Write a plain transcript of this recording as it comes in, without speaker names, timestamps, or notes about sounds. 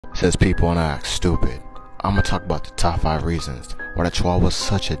There's people and act stupid. I'm gonna talk about the top 5 reasons why the Chihuahua was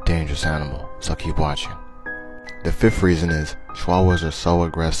such a dangerous animal, so keep watching. The 5th reason is Chihuahuas are so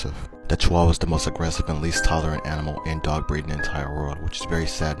aggressive. The Chihuahua is the most aggressive and least tolerant animal in dog breed in the entire world, which is very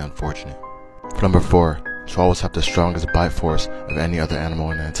sad and unfortunate. Number 4, Chihuahuas have the strongest bite force of any other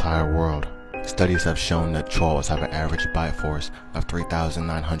animal in the entire world. Studies have shown that Chihuahuas have an average bite force of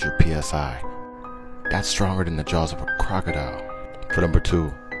 3,900 psi. That's stronger than the jaws of a crocodile. For number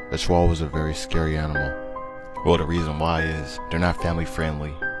 2, the Chihuahua is a very scary animal. Well, the reason why is they're not family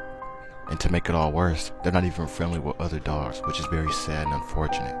friendly. And to make it all worse, they're not even friendly with other dogs, which is very sad and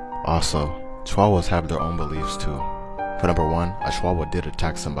unfortunate. Also, Chihuahuas have their own beliefs too. For number 1, a Chihuahua did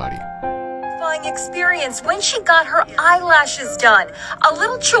attack somebody. Experience when she got her eyelashes done. A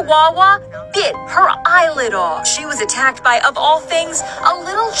little Chihuahua bit her eyelid off. She was attacked by, of all things, a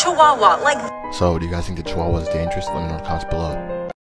little Chihuahua like... So, do you guys think the Chihuahua is dangerous? Let me know in the comments below.